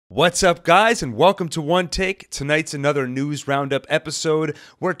What's up, guys, and welcome to OneTake. Tonight's another news roundup episode.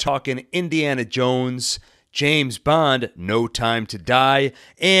 We're talking Indiana Jones, James Bond, No Time to Die,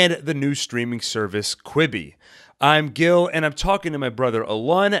 and the new streaming service Quibi. I'm Gil, and I'm talking to my brother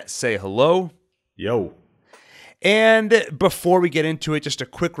Alon. Say hello. Yo. And before we get into it, just a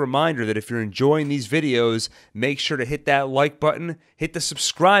quick reminder that if you're enjoying these videos, make sure to hit that like button, hit the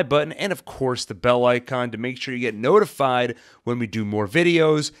subscribe button, and of course the bell icon to make sure you get notified when we do more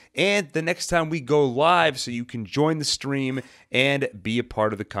videos and the next time we go live so you can join the stream and be a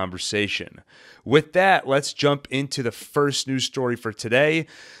part of the conversation. With that, let's jump into the first news story for today.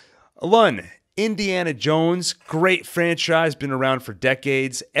 Alon, Indiana Jones, great franchise, been around for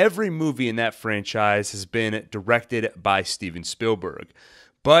decades. Every movie in that franchise has been directed by Steven Spielberg.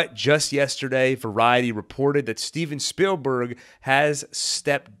 But just yesterday, Variety reported that Steven Spielberg has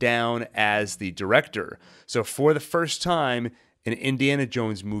stepped down as the director. So for the first time, an Indiana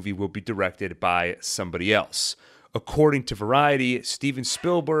Jones movie will be directed by somebody else. According to Variety, Steven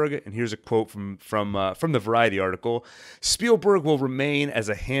Spielberg, and here's a quote from the Variety article, Spielberg will remain as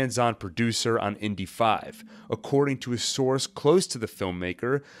a hands-on producer on Indy 5. According to a source close to the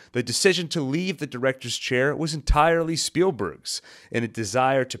filmmaker, the decision to leave the director's chair was entirely Spielberg's, in a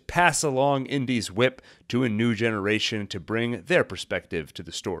desire to pass along Indy's whip to a new generation to bring their perspective to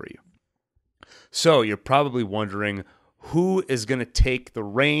the story. So you're probably wondering, who is going to take the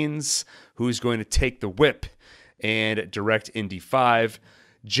reins? Who's going to take the whip and direct Indy 5?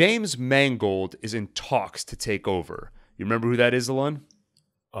 James Mangold is in talks to take over. You remember who that is, Alon?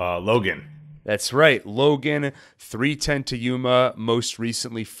 Logan. That's right, Logan, 3:10 to Yuma, most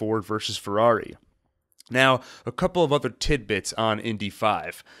recently Ford versus Ferrari. Now, a couple of other tidbits on Indy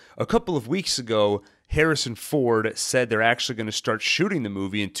 5. A couple of weeks ago, Harrison Ford said they're actually going to start shooting the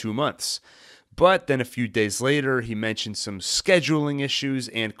movie in 2 months. But then a few days later, he mentioned some scheduling issues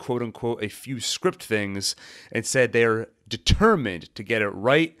and quote-unquote a few script things and said they're determined to get it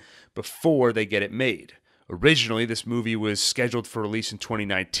right before they get it made. Originally, this movie was scheduled for release in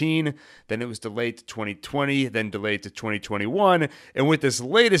 2019, then it was delayed to 2020, then delayed to 2021, and with this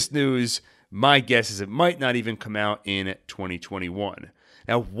latest news, my guess is it might not even come out in 2021.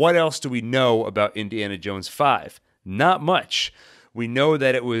 Now, what else do we know about Indiana Jones 5? Not much. We know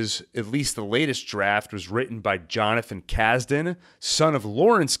that it was, at least the latest draft, was written by Jonathan Kasdan, son of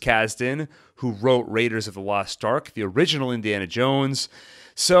Lawrence Kasdan, who wrote Raiders of the Lost Ark, the original Indiana Jones.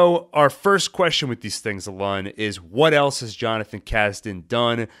 So our first question with these things, Alon, is what else has Jonathan Kasdan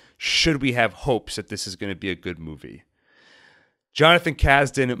done? Should we have hopes that this is going to be a good movie? Jonathan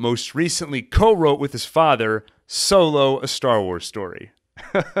Kasdan most recently co-wrote with his father, Solo, a Star Wars story.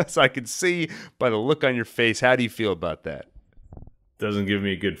 So I can see by the look on your face, how do you feel about that? Doesn't give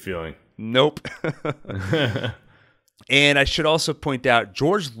me a good feeling. Nope. And I should also point out,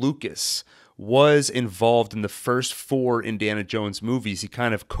 George Lucas was involved in the first 4 Indiana Jones movies. He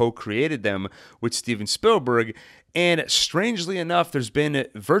kind of co-created them with Steven Spielberg. And strangely enough, there's been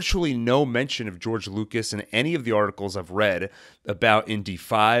virtually no mention of George Lucas in any of the articles I've read about Indy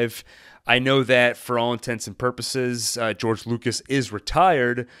 5. I know that for all intents and purposes, George Lucas is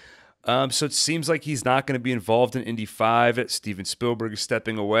retired. So it seems like he's not going to be involved in Indy 5. Steven Spielberg is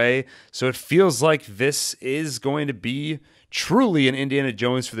stepping away. So it feels like this is going to be truly an Indiana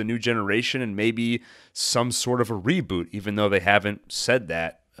Jones for the new generation and maybe some sort of a reboot, even though they haven't said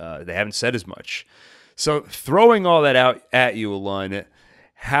that. They haven't said as much. So throwing all that out at you, Alon,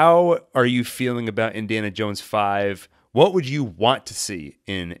 how are you feeling about Indiana Jones 5? What would you want to see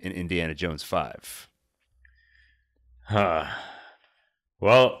in Indiana Jones 5?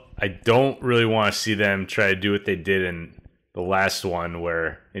 Well, I don't really want to see them try to do what they did in the last one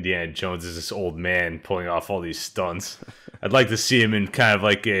where Indiana Jones is this old man pulling off all these stunts. I'd like to see him in kind of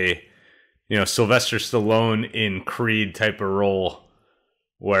like a, Sylvester Stallone in Creed type of role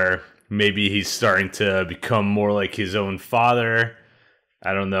where maybe he's starting to become more like his own father.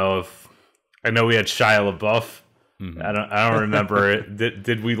 I don't know I know we had Shia LaBeouf. Mm-hmm. I don't remember.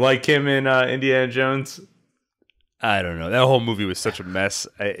 Did we like him in Indiana Jones? I don't know. That whole movie was such a mess.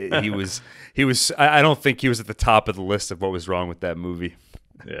 He was. I don't think he was at the top of the list of what was wrong with that movie.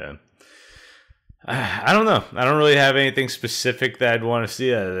 Yeah. I don't know. I don't really have anything specific that I'd want to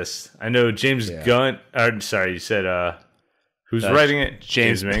see out of this. I know James Gunn. Sorry, you said who's writing it?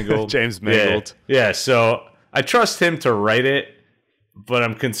 James Mangold. James Mangold. Yeah. So I trust him to write it, but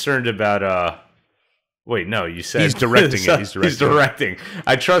I'm concerned about. Wait, no, you said he's directing it. He's directing.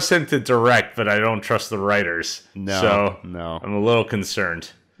 I trust him to direct, but I don't trust the writers. No. I'm a little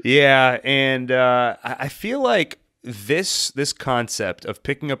concerned. Yeah, and I feel like this concept of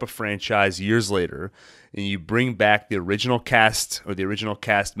picking up a franchise years later and you bring back the original cast or the original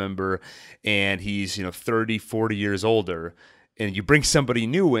cast member, and he's 30, 40 years older, and you bring somebody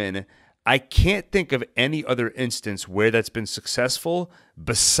new in, I can't think of any other instance where that's been successful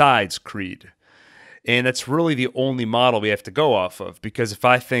besides Creed. And that's really the only model we have to go off of. Because if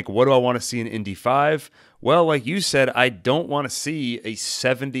I think, what do I want to see in Indy 5? Well, like you said, I don't want to see a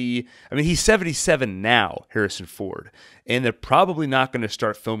 70. I mean, he's 77 now, Harrison Ford. And they're probably not going to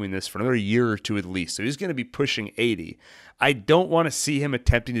start filming this for another year or two at least. So he's going to be pushing 80. I don't want to see him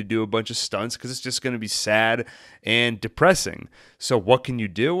attempting to do a bunch of stunts because it's just going to be sad and depressing. So what can you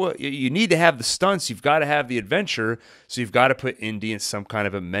do? You need to have the stunts. You've got to have the adventure. So you've got to put Indy in some kind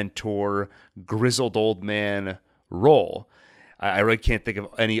of a mentor, grizzled old man role. I really can't think of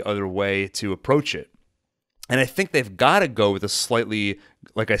any other way to approach it. And I think they've got to go with a slightly,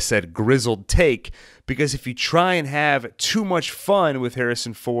 like I said, grizzled take, because if you try and have too much fun with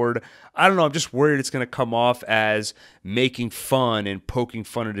Harrison Ford, I don't know, I'm just worried it's going to come off as making fun and poking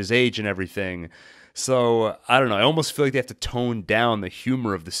fun at his age and everything. So, I don't know, I almost feel like they have to tone down the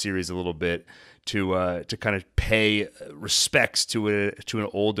humor of the series a little bit to kind of pay respects to an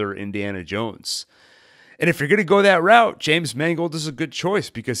older Indiana Jones. And if you're going to go that route, James Mangold is a good choice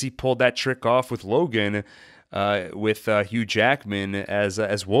because he pulled that trick off with Logan, with Hugh Jackman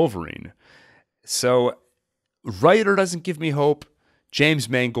as Wolverine. So, writer doesn't give me hope. James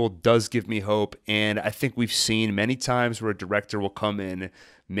Mangold does give me hope, and I think we've seen many times where a director will come in,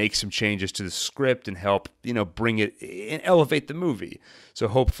 make some changes to the script, and help bring it and elevate the movie. So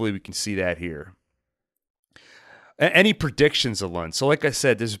hopefully we can see that here. Any predictions, Alon? So like I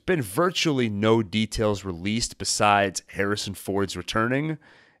said, there's been virtually no details released besides Harrison Ford's returning.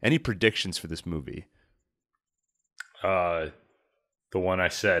 Any predictions for this movie? The one I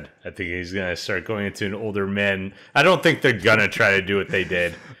said. I think he's going to start going into an older man. I don't think they're going to try to do what they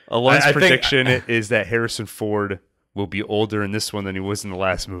did. Alon's prediction is that Harrison Ford will be older in this one than he was in the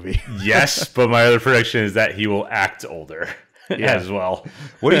last movie. Yes, but my other prediction is that he will act older as well.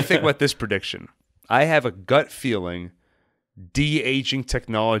 What do you think about this prediction? I have a gut feeling de-aging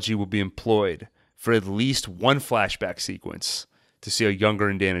technology will be employed for at least one flashback sequence to see a younger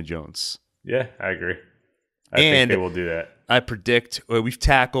Indiana Jones. Yeah, I agree. I think they will do that. I predict we've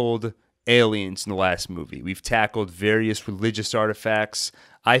tackled aliens in the last movie. We've tackled various religious artifacts.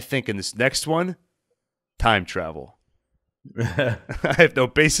 I think in this next one, time travel. I have no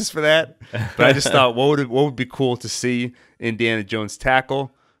basis for that, but I just thought what would be cool to see Indiana Jones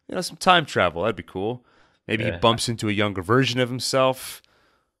tackle? Some time travel. That'd be cool. Maybe he bumps into a younger version of himself.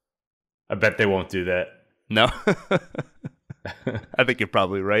 I bet they won't do that. No. I think you're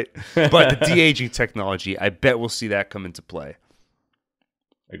probably right. But the de-aging technology, I bet we'll see that come into play.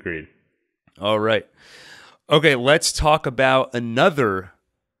 Agreed. All right. Okay, let's talk about another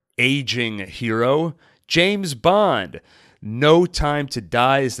aging hero, James Bond. No Time to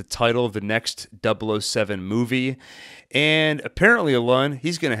Die is the title of the next 007 movie. And apparently, Alon,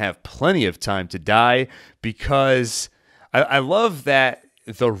 he's going to have plenty of time to die because I love that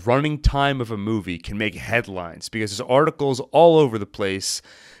the running time of a movie can make headlines because there's articles all over the place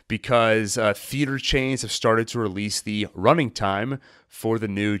because theater chains have started to release the running time for the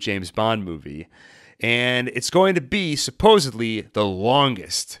new James Bond movie. And it's going to be supposedly the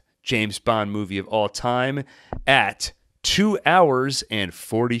longest James Bond movie of all time at 2 hours and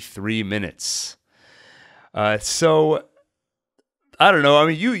 43 minutes. So, I don't know. I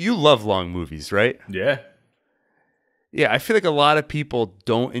mean, you love long movies, right? Yeah. Yeah, I feel like a lot of people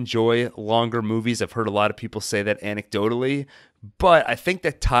don't enjoy longer movies. I've heard a lot of people say that anecdotally, but I think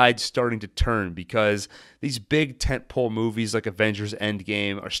that tide's starting to turn because these big tentpole movies like Avengers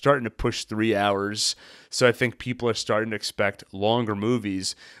Endgame are starting to push 3 hours. So I think people are starting to expect longer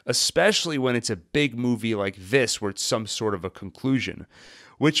movies, especially when it's a big movie like this where it's some sort of a conclusion.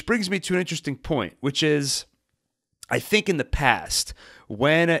 Which brings me to an interesting point, which is I think in the past,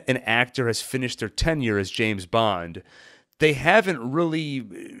 when an actor has finished their tenure as James Bond, they haven't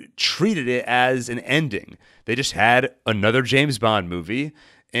really treated it as an ending. They just had another James Bond movie,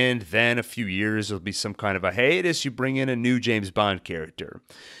 and then a few years there'll be some kind of a hiatus. You bring in a new James Bond character.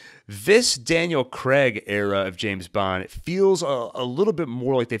 This Daniel Craig era of James Bond, it feels a little bit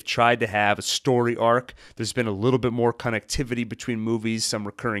more like they've tried to have a story arc. There's been a little bit more connectivity between movies, some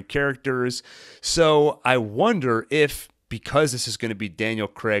recurring characters. So I wonder if, because this is going to be Daniel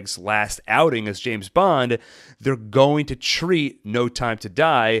Craig's last outing as James Bond, they're going to treat No Time to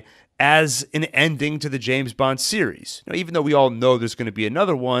Die as an ending to the James Bond series. Even though we all know there's going to be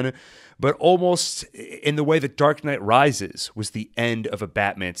another one, but almost in the way that Dark Knight Rises was the end of a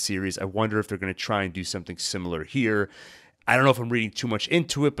Batman series. I wonder if they're going to try and do something similar here. I don't know if I'm reading too much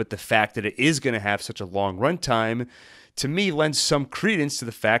into it, but the fact that it is going to have such a long runtime, to me, lends some credence to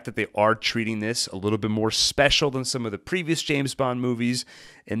the fact that they are treating this a little bit more special than some of the previous James Bond movies,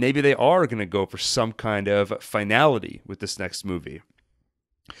 and maybe they are going to go for some kind of finality with this next movie.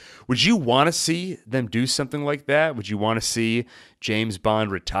 Would you want to see them do something like that? Would you want to see James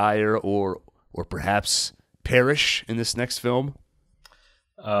Bond retire or perhaps perish in this next film?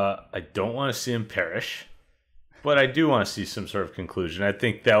 I don't want to see him perish, but I do want to see some sort of conclusion. I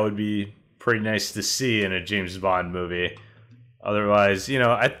think that would be pretty nice to see in a James Bond movie. Otherwise,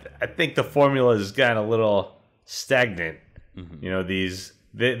 I think the formula has gotten a little stagnant. Mm-hmm.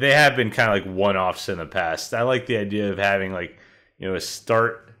 They have been kind of like one-offs in the past. I like the idea of having like, a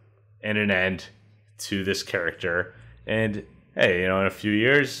start and an end to this character. And hey, in a few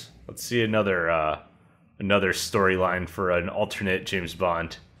years, let's see another storyline for an alternate James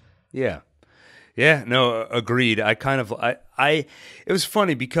Bond. Yeah. Yeah, no, agreed. It was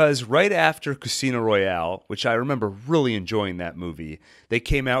funny because right after Casino Royale, which I remember really enjoying that movie, they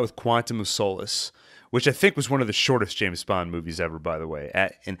came out with Quantum of Solace, which I think was one of the shortest James Bond movies ever, by the way,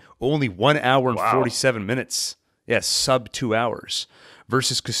 in only 1 hour and 47 minutes. Yeah, sub 2 hours.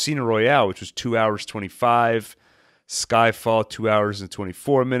 Versus Casino Royale, which was 2 hours 25, Skyfall 2 hours and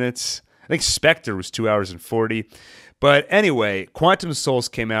 24 minutes. I think Spectre was 2 hours and 40. But anyway, Quantum of Solace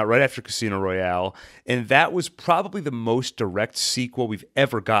came out right after Casino Royale, and that was probably the most direct sequel we've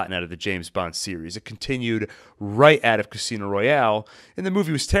ever gotten out of the James Bond series. It continued right out of Casino Royale, and the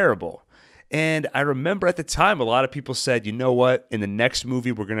movie was terrible. And I remember at the time, a lot of people said, you know what, in the next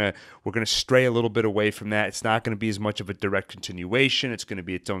movie, we're gonna stray a little bit away from that. It's not going to be as much of a direct continuation. It's going to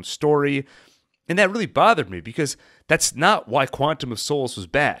be its own story. And that really bothered me because that's not why Quantum of Solace was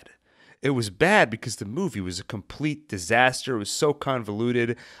bad. It was bad because the movie was a complete disaster. It was so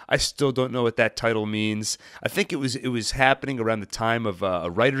convoluted. I still don't know what that title means. I think it was happening around the time of a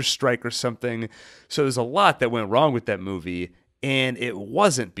writer's strike or something. So there's a lot that went wrong with that movie. And it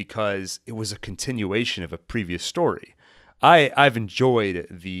wasn't because it was a continuation of a previous story. I've enjoyed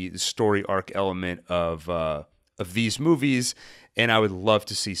the story arc element of these movies, and I would love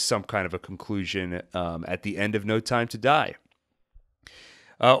to see some kind of a conclusion at the end of No Time to Die.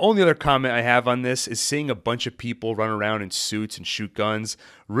 Only other comment I have on this is seeing a bunch of people run around in suits and shoot guns.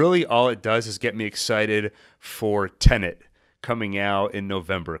 Really, all it does is get me excited for Tenet coming out in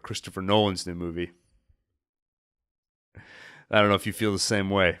November, Christopher Nolan's new movie. I don't know if you feel the same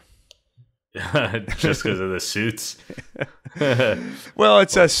way. Just because of the suits? Well,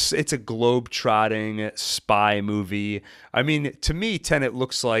 it's a globe-trotting spy movie. I mean, to me, Tenet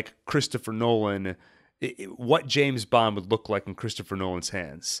looks like Christopher Nolan, what James Bond would look like in Christopher Nolan's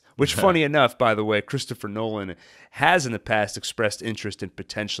hands. Which, funny enough, by the way, Christopher Nolan has in the past expressed interest in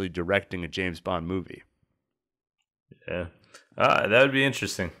potentially directing a James Bond movie. Yeah, that would be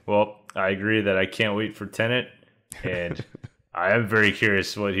interesting. Well, I agree that I can't wait for Tenet, and I am very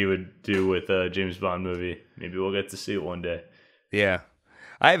curious what he would do with a James Bond movie. Maybe we'll get to see it one day. Yeah.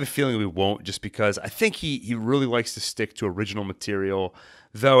 I have a feeling we won't, just because I think he really likes to stick to original material.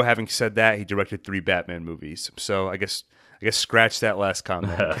 Though, having said that, he directed 3 Batman movies. So I guess scratch that last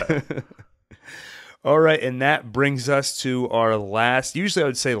comment. All right, and that brings us to our last, usually I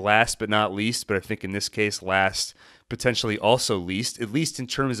would say last but not least, but I think in this case last, potentially also least, at least in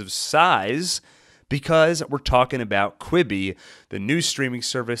terms of size, because we're talking about Quibi, the new streaming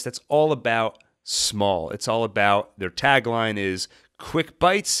service that's all about small. It's all about, their tagline is quick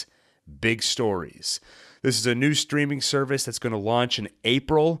bites, big stories. This is a new streaming service that's going to launch in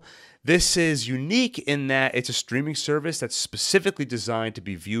April. This is unique in that it's a streaming service that's specifically designed to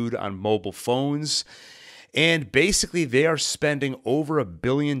be viewed on mobile phones. And basically, they are spending over $1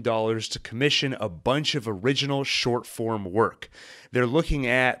 billion to commission a bunch of original short-form work. They're looking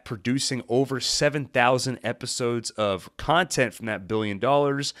at producing over 7,000 episodes of content from that $1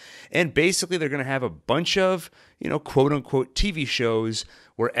 billion. And basically, they're going to have a bunch of, quote-unquote TV shows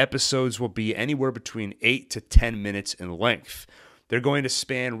where episodes will be anywhere between 8 to 10 minutes in length. They're going to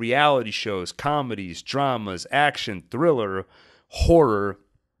span reality shows, comedies, dramas, action, thriller, horror.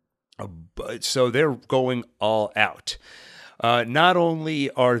 So they're going all out. Not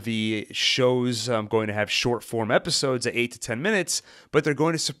only are the shows going to have short-form episodes at 8 to 10 minutes, but they're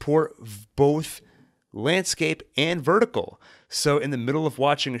going to support both landscape and vertical. So in the middle of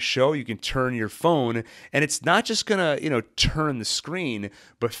watching a show, you can turn your phone, and it's not just going to, turn the screen,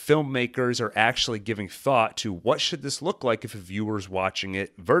 but filmmakers are actually giving thought to what should this look like if a viewer's watching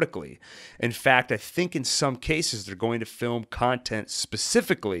it vertically. In fact, I think in some cases they're going to film content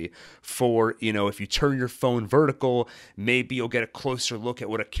specifically for, if you turn your phone vertical, maybe you'll get a closer look at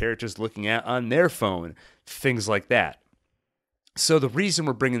what a character's looking at on their phone, things like that. So the reason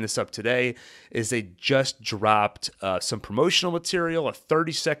we're bringing this up today is they just dropped some promotional material, a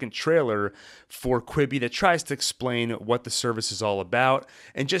 30-second trailer for Quibi that tries to explain what the service is all about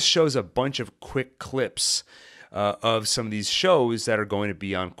and just shows a bunch of quick clips of some of these shows that are going to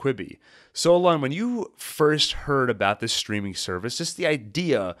be on Quibi. So Alon, when you first heard about this streaming service, just the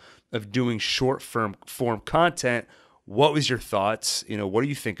idea of doing short form content, what was your thoughts? What do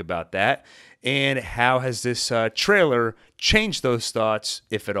you think about that? And how has this trailer changed those thoughts,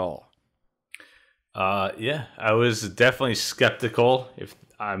 if at all? Yeah, I was definitely skeptical if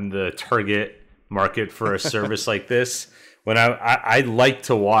I'm the target market for a service like this. When I like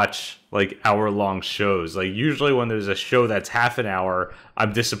to watch like hour-long shows. Like usually when there's a show that's half an hour,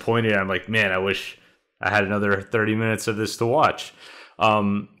 I'm disappointed. I'm like, man, I wish I had another 30 minutes of this to watch.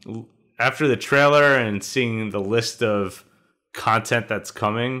 After the trailer and seeing the list of content that's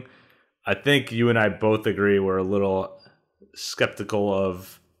coming, I think you and I both agree we're a little skeptical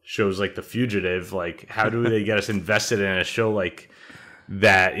of shows like The Fugitive. Like, how do they get us invested in a show like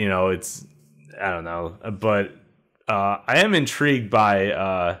that? It's, I don't know. But I am intrigued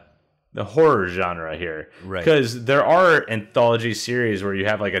by the horror genre here. Right. Because there are anthology series where you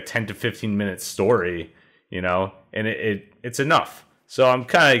have like a 10 to 15 minute story, and it's enough. So I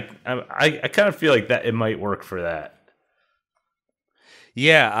kind of feel like that it might work for that.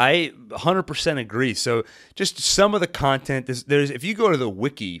 Yeah, I 100% agree. So just some of the content, there's if you go to the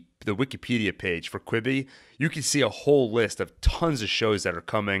Wikipedia page for Quibi, you can see a whole list of tons of shows that are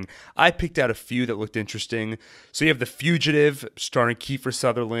coming. I picked out a few that looked interesting. So you have The Fugitive, starring Kiefer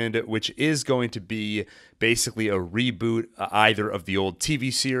Sutherland, which is going to be basically a reboot either of the old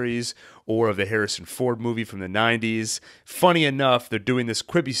TV series or of the Harrison Ford movie from the 90s. Funny enough, they're doing this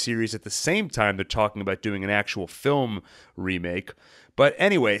Quibi series at the same time they're talking about doing an actual film remake. But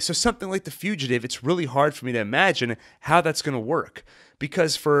anyway, so something like The Fugitive, it's really hard for me to imagine how that's going to work.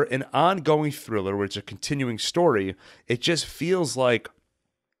 Because for an ongoing thriller where it's a continuing story, it just feels like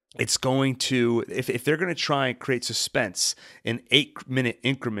it's going to, if they're going to try and create suspense in 8-minute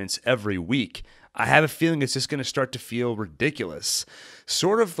increments every week, I have a feeling it's just going to start to feel ridiculous.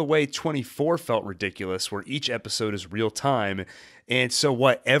 Sort of the way 24 felt ridiculous, where each episode is real time. And so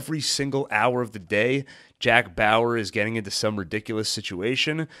every single hour of the day, Jack Bauer is getting into some ridiculous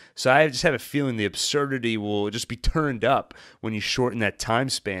situation. So I just have a feeling the absurdity will just be turned up when you shorten that time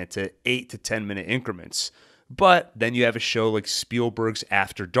span to 8 to 10 minute increments. But then you have a show like Spielberg's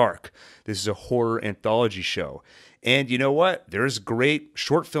After Dark. This is a horror anthology show. And you know what? There's great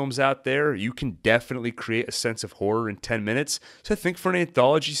short films out there. You can definitely create a sense of horror in 10 minutes. So I think for an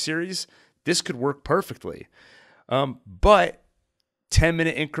anthology series, this could work perfectly. But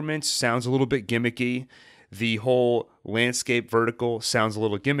 10-minute increments sounds a little bit gimmicky. The whole landscape vertical sounds a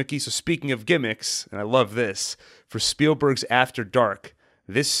little gimmicky. So speaking of gimmicks, and I love this, for Spielberg's After Dark,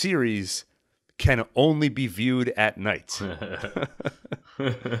 this series can only be viewed at night.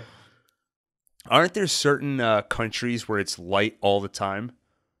 Aren't there certain countries where it's light all the time?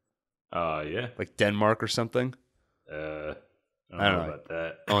 Yeah. Like Denmark or something? I don't know about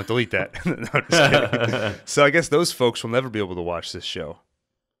that. Oh, delete that. No, I'm just kidding. So I guess those folks will never be able to watch this show.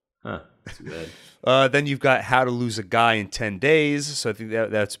 Huh. Too bad. Then you've got How to Lose a Guy in 10 Days. So I think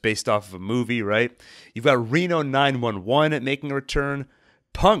that's based off of a movie, right? You've got Reno 911 making a return.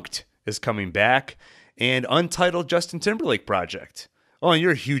 Punk'd is coming back. And Untitled Justin Timberlake Project. Oh, and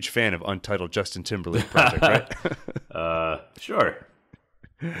you're a huge fan of Untitled Justin Timberlake Project, right? Sure.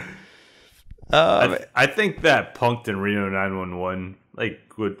 I think that Punk'd and Reno 911,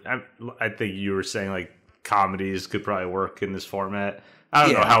 I think you were saying like comedies could probably work in this format. I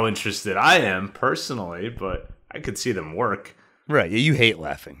don't know how interested I am personally, but I could see them work. Right. Yeah, you hate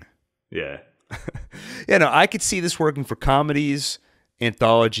laughing. Yeah. I could see this working for comedies,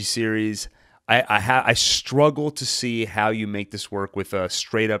 anthology series. I struggle to see how you make this work with a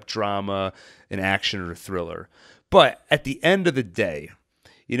straight up drama, an action, or a thriller. But at the end of the day,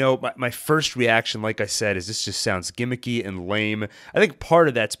 my first reaction, like I said, is this just sounds gimmicky and lame. I think part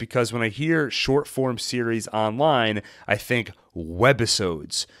of that's because when I hear short form series online, I think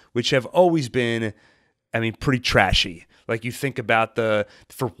webisodes, which have always been, pretty trashy. Like you think about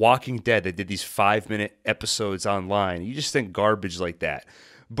for Walking Dead, they did these 5-minute episodes online. You just think garbage like that.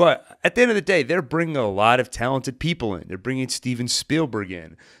 But at the end of the day, they're bringing a lot of talented people in. They're bringing Steven Spielberg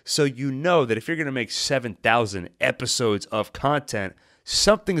in. So you know that if you're going to make 7,000 episodes of content,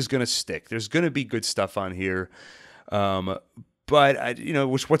 something is going to stick. There's going to be good stuff on here. But,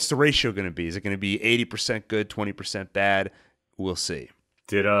 what's the ratio going to be? Is it going to be 80% good, 20% bad? We'll see.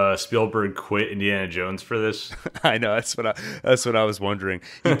 Did Spielberg quit Indiana Jones for this? I know. That's what I was wondering.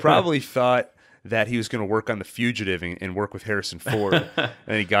 He probably thought that he was going to work on The Fugitive and work with Harrison Ford.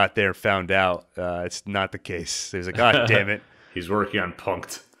 And he got there and found out it's not the case. He was like, God damn it. He's working on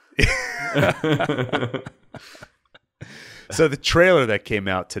Punk'd. So the trailer that came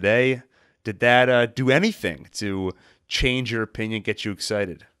out today, did that do anything to change your opinion, get you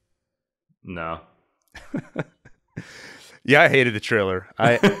excited? No. Yeah, I hated the trailer.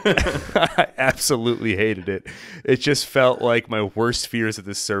 I absolutely hated it. It just felt like my worst fears of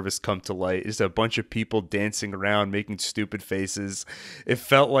this service come to light. Just a bunch of people dancing around, making stupid faces. It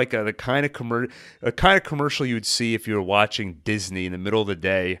felt like the kind of commercial you would see if you were watching Disney in the middle of the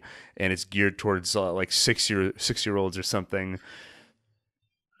day, and it's geared towards like six-year-olds or something.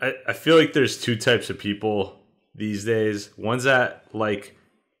 I feel like there's two types of people these days. Ones that like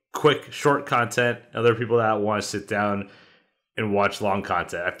quick, short content. Other people that want to sit down and watch long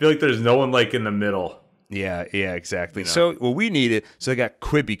content. I feel like there's no one like in the middle. Yeah, exactly. You know? So what we needed, so I got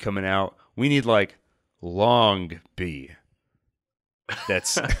Quibi coming out. We need like Long B.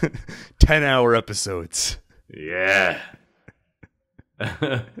 That's 10-hour episodes. Yeah.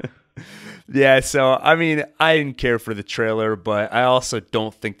 Yeah, so, I mean, I didn't care for the trailer, but I also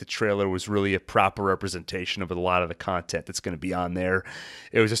don't think the trailer was really a proper representation of a lot of the content that's going to be on there.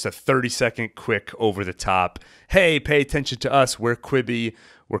 It was just a 30-second quick over-the-top, hey, pay attention to us, we're Quibi,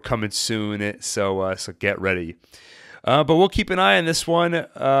 we're coming soon, so get ready. But we'll keep an eye on this one.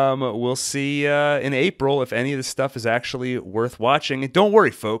 We'll see in April if any of this stuff is actually worth watching. And don't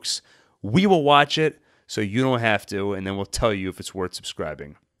worry, folks, we will watch it so you don't have to, and then we'll tell you if it's worth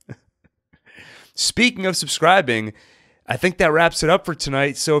subscribing. Speaking of subscribing, I think that wraps it up for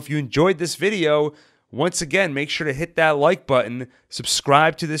tonight. So if you enjoyed this video, once again, make sure to hit that like button,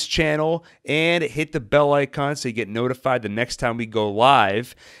 subscribe to this channel, and hit the bell icon so you get notified the next time we go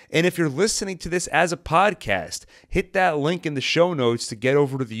live. And if you're listening to this as a podcast, hit that link in the show notes to get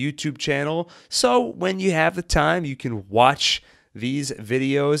over to the YouTube channel. So when you have the time, you can watch these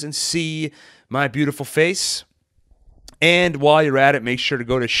videos and see my beautiful face. And while you're at it, make sure to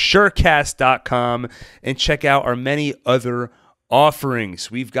go to ShurCast.com and check out our many other offerings.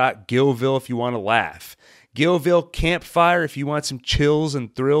 We've got Gillville if you want to laugh. Gillville Campfire if you want some chills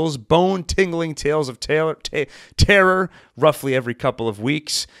and thrills. Bone-tingling tales of terror roughly every couple of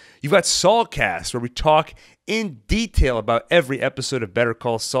weeks. You've got SaulCast where we talk in detail about every episode of Better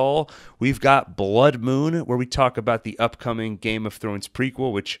Call Saul. We've got Blood Moon where we talk about the upcoming Game of Thrones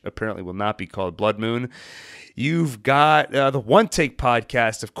prequel, which apparently will not be called Blood Moon. You've got the OneTake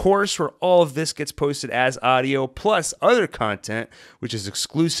podcast, of course, where all of this gets posted as audio, plus other content, which is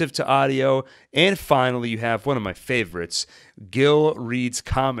exclusive to audio. And finally, you have one of my favorites, Gil Reads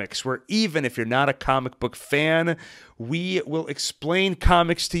Comics, where even if you're not a comic book fan, we will explain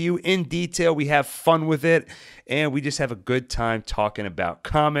comics to you in detail. We have fun with it, and we just have a good time talking about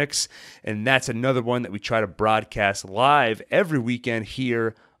comics. And that's another one that we try to broadcast live every weekend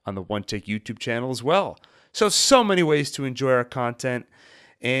here on the OneTake YouTube channel as well. So many ways to enjoy our content,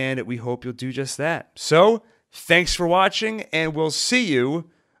 and we hope you'll do just that. So, thanks for watching, and we'll see you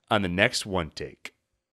on the next OneTake.